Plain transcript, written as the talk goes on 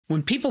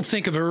When people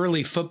think of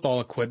early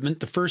football equipment,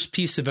 the first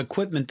piece of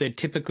equipment that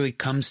typically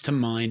comes to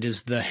mind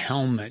is the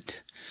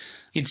helmet.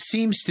 It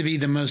seems to be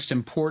the most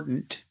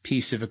important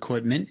piece of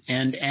equipment,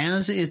 and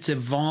as it's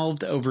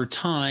evolved over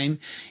time,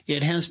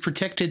 it has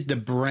protected the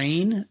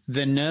brain,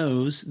 the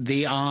nose,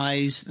 the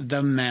eyes,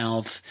 the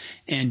mouth,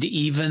 and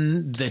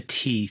even the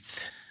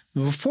teeth.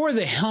 Before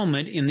the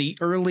helmet, in the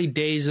early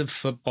days of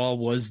football,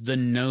 was the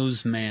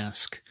nose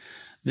mask.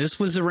 This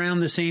was around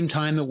the same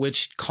time at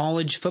which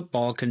college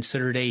football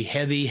considered a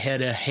heavy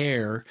head of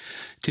hair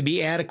to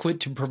be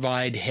adequate to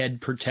provide head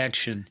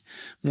protection.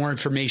 More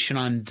information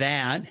on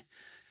that,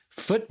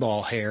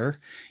 football hair,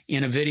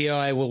 in a video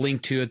I will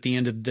link to at the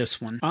end of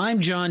this one.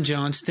 I'm John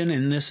Johnston,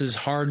 and this is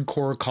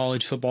Hardcore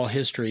College Football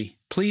History.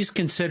 Please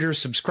consider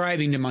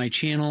subscribing to my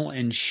channel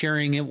and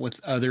sharing it with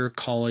other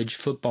college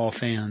football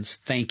fans.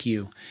 Thank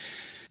you.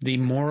 The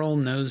Morrill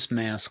nose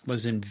mask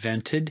was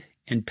invented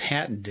and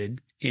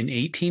patented in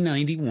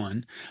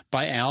 1891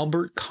 by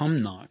Albert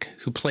Cumnock,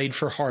 who played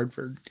for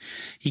Harvard.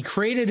 He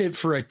created it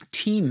for a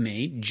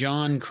teammate,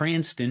 John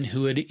Cranston,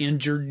 who had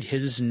injured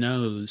his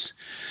nose.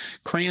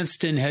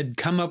 Cranston had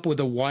come up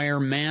with a wire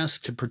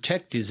mask to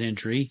protect his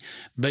injury,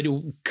 but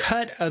it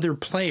cut other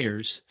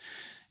players,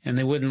 and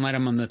they wouldn't let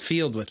him on the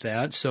field with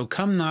that. So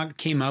Cumnock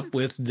came up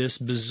with this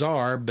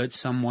bizarre but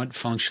somewhat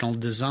functional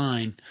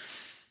design.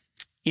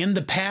 In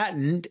the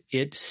patent,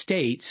 it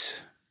states,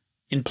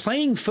 "In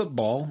playing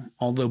football,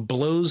 although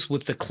blows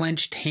with the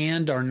clenched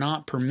hand are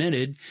not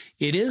permitted,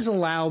 it is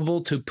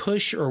allowable to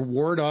push or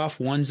ward off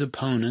one's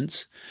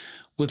opponents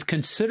with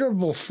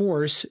considerable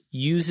force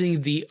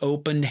using the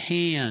open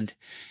hand,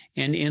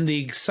 and in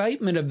the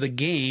excitement of the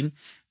game,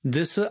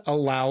 this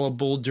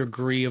allowable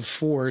degree of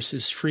force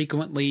is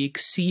frequently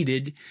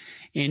exceeded,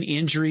 and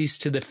injuries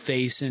to the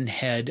face and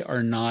head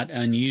are not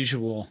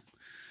unusual.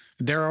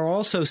 There are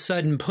also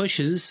sudden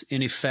pushes,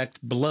 in effect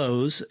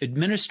blows,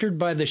 administered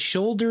by the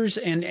shoulders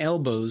and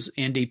elbows,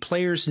 and a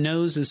player's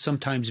nose is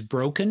sometimes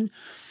broken,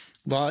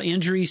 while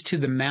injuries to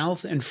the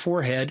mouth and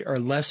forehead are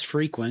less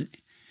frequent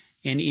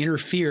and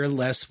interfere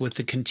less with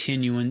the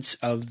continuance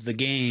of the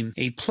game.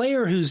 A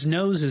player whose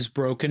nose is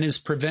broken is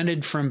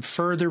prevented from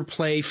further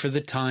play for the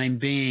time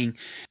being,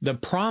 the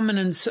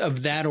prominence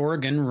of that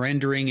organ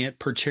rendering it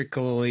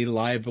particularly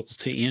liable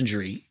to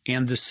injury,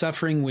 and the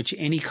suffering which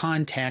any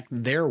contact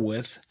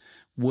therewith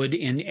would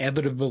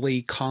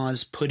inevitably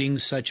cause, putting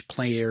such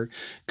player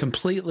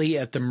completely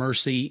at the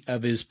mercy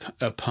of his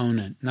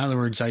opponent." In other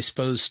words, I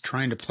suppose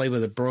trying to play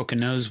with a broken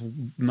nose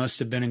must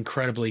have been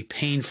incredibly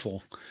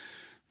painful,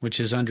 which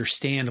is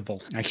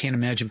understandable. I can't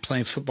imagine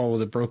playing football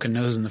with a broken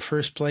nose in the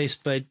first place,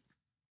 but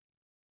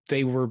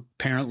they were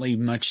apparently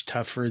much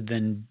tougher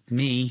than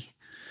me.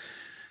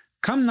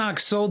 Cumnock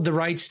sold the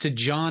rights to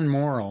John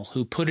Morrill,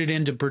 who put it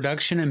into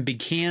production and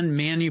began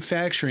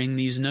manufacturing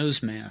these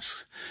nose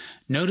masks.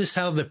 Notice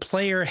how the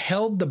player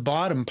held the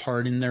bottom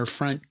part in their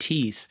front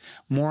teeth.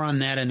 More on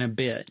that in a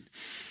bit.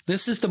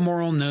 This is the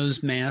Morrill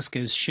nose mask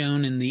as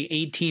shown in the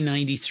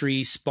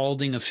 1893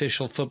 Spalding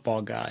Official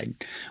Football Guide,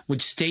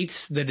 which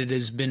states that it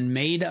has been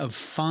made of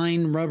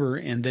fine rubber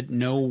and that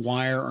no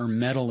wire or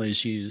metal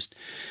is used.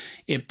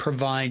 It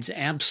provides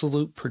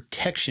absolute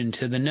protection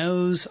to the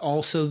nose,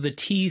 also the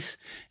teeth,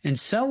 and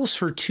sells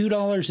for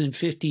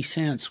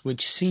 $2.50,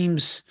 which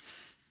seems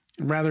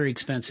rather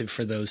expensive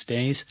for those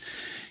days.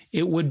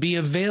 It would be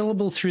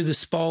available through the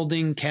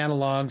Spalding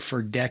catalog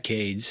for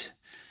decades.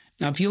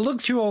 Now, if you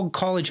look through old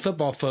college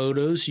football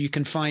photos, you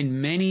can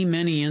find many,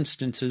 many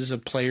instances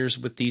of players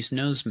with these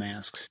nose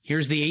masks.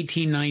 Here's the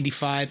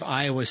 1895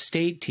 Iowa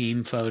State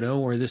team photo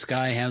where this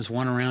guy has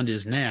one around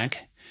his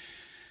neck.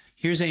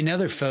 Here's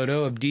another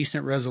photo of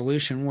decent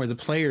resolution where the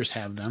players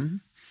have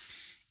them.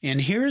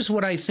 And here's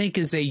what I think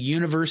is a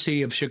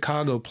University of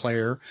Chicago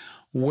player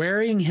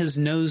wearing his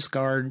nose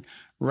guard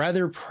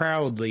rather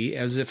proudly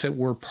as if it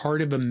were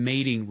part of a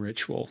mating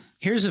ritual.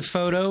 Here's a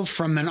photo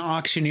from an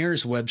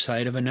auctioneer's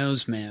website of a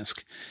nose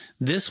mask.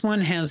 This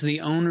one has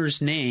the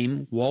owner's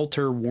name,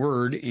 Walter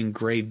Word,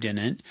 engraved in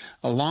it,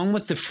 along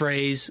with the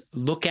phrase,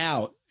 "Look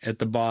out," at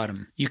the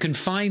bottom. You can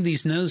find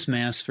these nose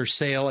masks for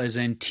sale as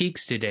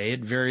antiques today at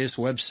various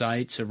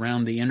websites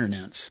around the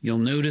internet. You'll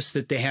notice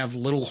that they have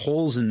little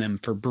holes in them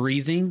for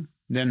breathing.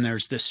 Then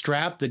there's the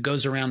strap that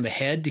goes around the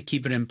head to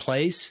keep it in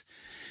place.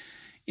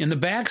 In the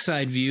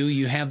backside view,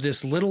 you have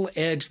this little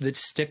edge that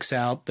sticks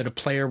out that a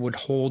player would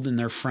hold in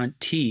their front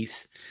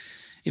teeth.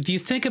 If you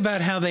think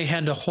about how they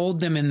had to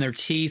hold them in their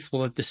teeth,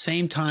 well, at the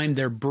same time,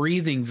 they're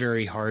breathing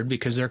very hard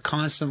because they're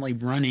constantly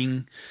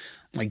running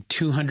like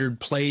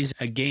 200 plays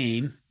a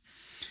game.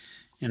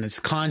 And it's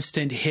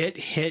constant hit,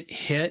 hit,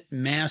 hit,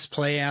 mass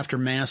play after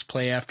mass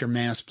play after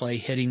mass play,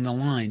 hitting the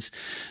lines.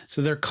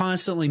 So they're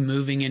constantly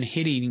moving and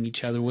hitting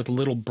each other with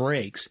little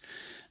breaks.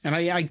 And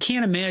I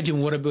can't imagine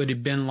what it would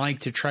have been like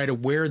to try to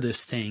wear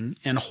this thing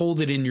and hold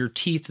it in your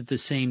teeth at the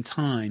same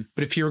time.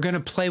 But if you're going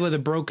to play with a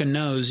broken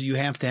nose, you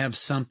have to have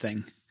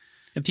something.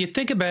 If you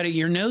think about it,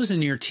 your nose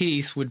and your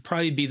teeth would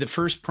probably be the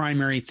first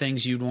primary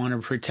things you'd want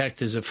to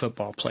protect as a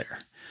football player,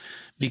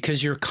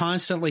 because you're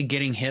constantly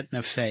getting hit in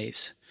the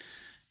face.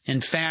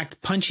 In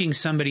fact, punching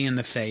somebody in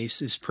the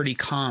face is pretty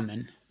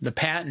common. The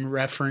patent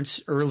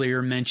reference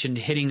earlier mentioned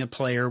hitting a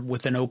player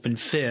with an open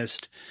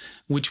fist,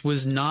 which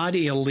was not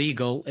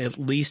illegal at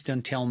least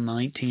until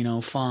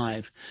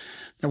 1905.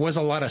 There was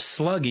a lot of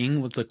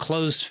slugging with the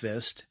closed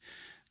fist.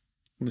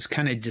 It was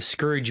kind of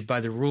discouraged by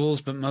the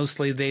rules, but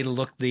mostly they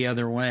looked the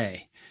other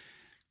way.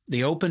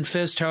 The open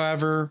fist,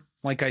 however,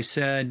 like I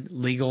said,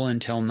 legal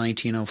until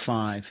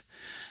 1905.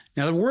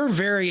 Now, there were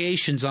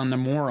variations on the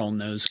Morrill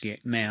nose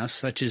mask,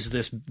 such as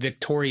this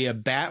Victoria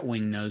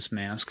Batwing nose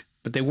mask,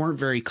 but they weren't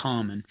very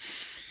common.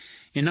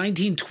 In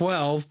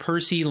 1912,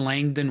 Percy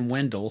Langdon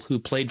Wendell, who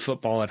played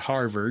football at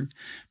Harvard,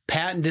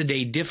 patented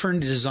a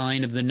different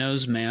design of the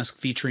nose mask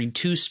featuring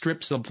two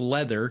strips of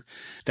leather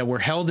that were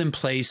held in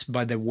place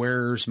by the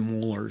wearer's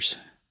molars,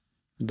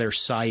 their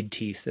side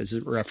teeth, as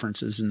it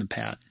references in the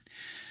patent.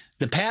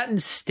 The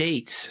patent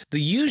states,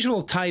 the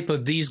usual type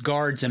of these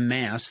guards and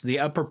masks, the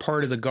upper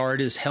part of the guard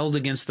is held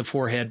against the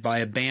forehead by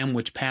a band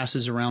which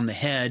passes around the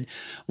head,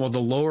 while the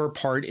lower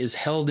part is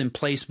held in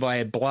place by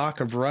a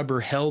block of rubber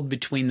held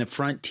between the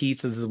front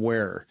teeth of the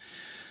wearer.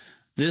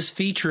 This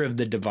feature of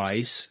the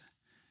device,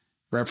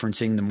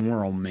 referencing the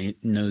Morrill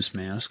nose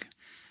mask,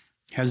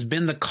 has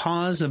been the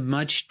cause of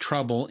much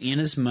trouble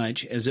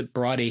inasmuch as it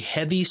brought a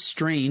heavy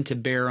strain to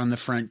bear on the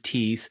front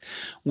teeth,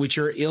 which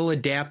are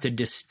ill-adapted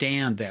to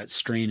stand that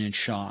strain and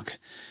shock,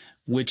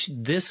 which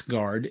this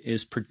guard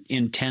is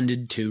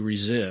intended to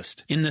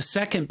resist. In the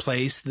second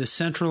place, the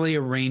centrally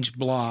arranged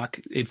block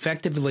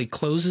effectively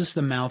closes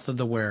the mouth of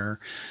the wearer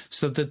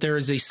so that there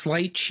is a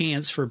slight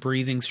chance for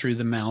breathing through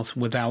the mouth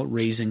without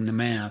raising the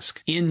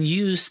mask. In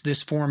use,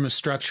 this form of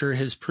structure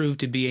has proved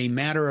to be a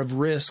matter of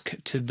risk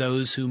to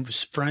those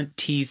whose front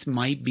teeth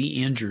might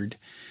be injured,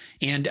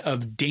 and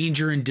of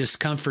danger and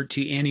discomfort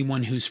to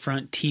anyone whose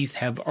front teeth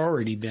have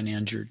already been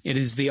injured. It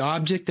is the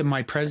object of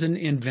my present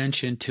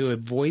invention to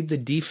avoid the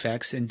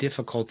defects and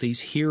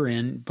difficulties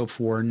herein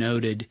before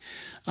noted.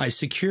 I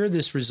secure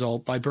this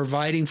result by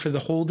providing for the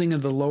holding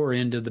of the lower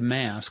end of the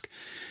mask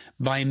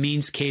by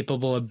means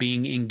capable of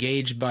being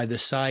engaged by the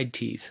side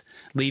teeth,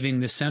 leaving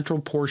the central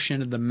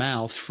portion of the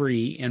mouth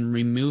free and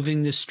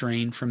removing the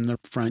strain from the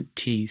front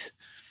teeth.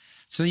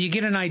 So you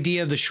get an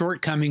idea of the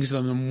shortcomings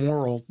of the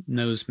Morrill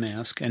nose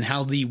mask and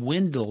how the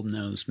Wendell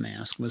nose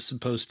mask was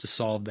supposed to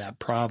solve that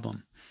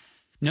problem.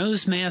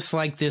 Nose masks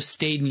like this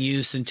stayed in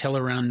use until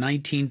around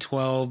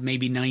 1912,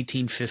 maybe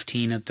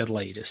 1915 at the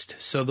latest.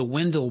 So the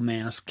Wendell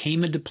mask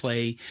came into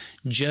play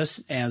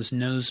just as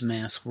nose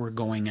masks were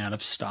going out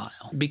of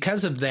style.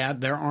 Because of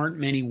that, there aren't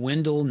many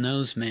Wendell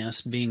nose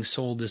masks being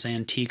sold as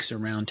antiques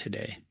around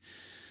today.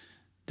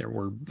 There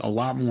were a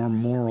lot more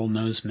Morrill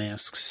nose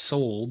masks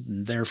sold,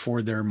 and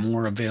therefore they're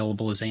more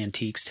available as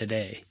antiques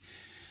today.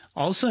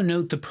 Also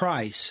note the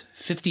price,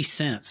 50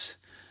 cents.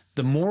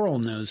 The Morrill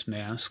nose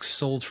masks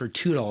sold for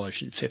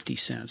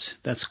 $2.50.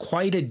 That's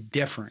quite a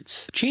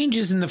difference.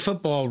 Changes in the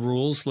football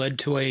rules led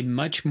to a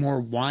much more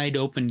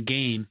wide-open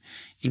game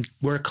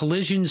where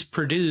collisions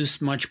produced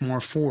much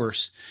more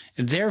force,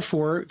 and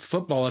therefore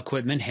football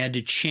equipment had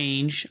to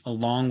change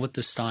along with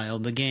the style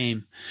of the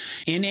game.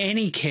 In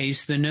any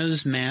case, the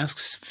nose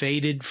masks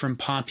faded from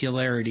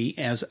popularity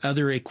as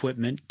other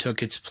equipment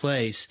took its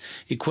place.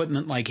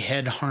 Equipment like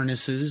head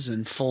harnesses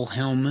and full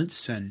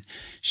helmets and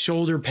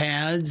shoulder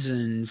pads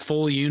and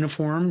full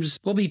uniforms.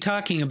 We'll be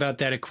talking about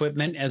that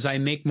equipment as I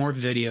make more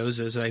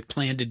videos, as I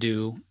plan to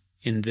do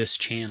in this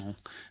channel.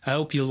 I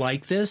hope you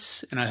like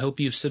this, and I hope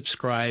you've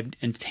subscribed,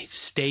 and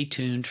stay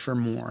tuned for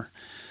more.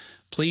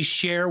 Please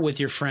share with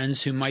your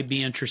friends who might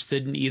be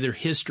interested in either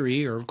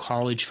history or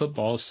college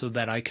football so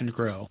that I can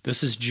grow.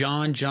 This is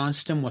John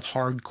Johnston with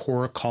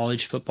Hardcore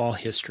College Football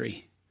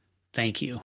History. Thank you.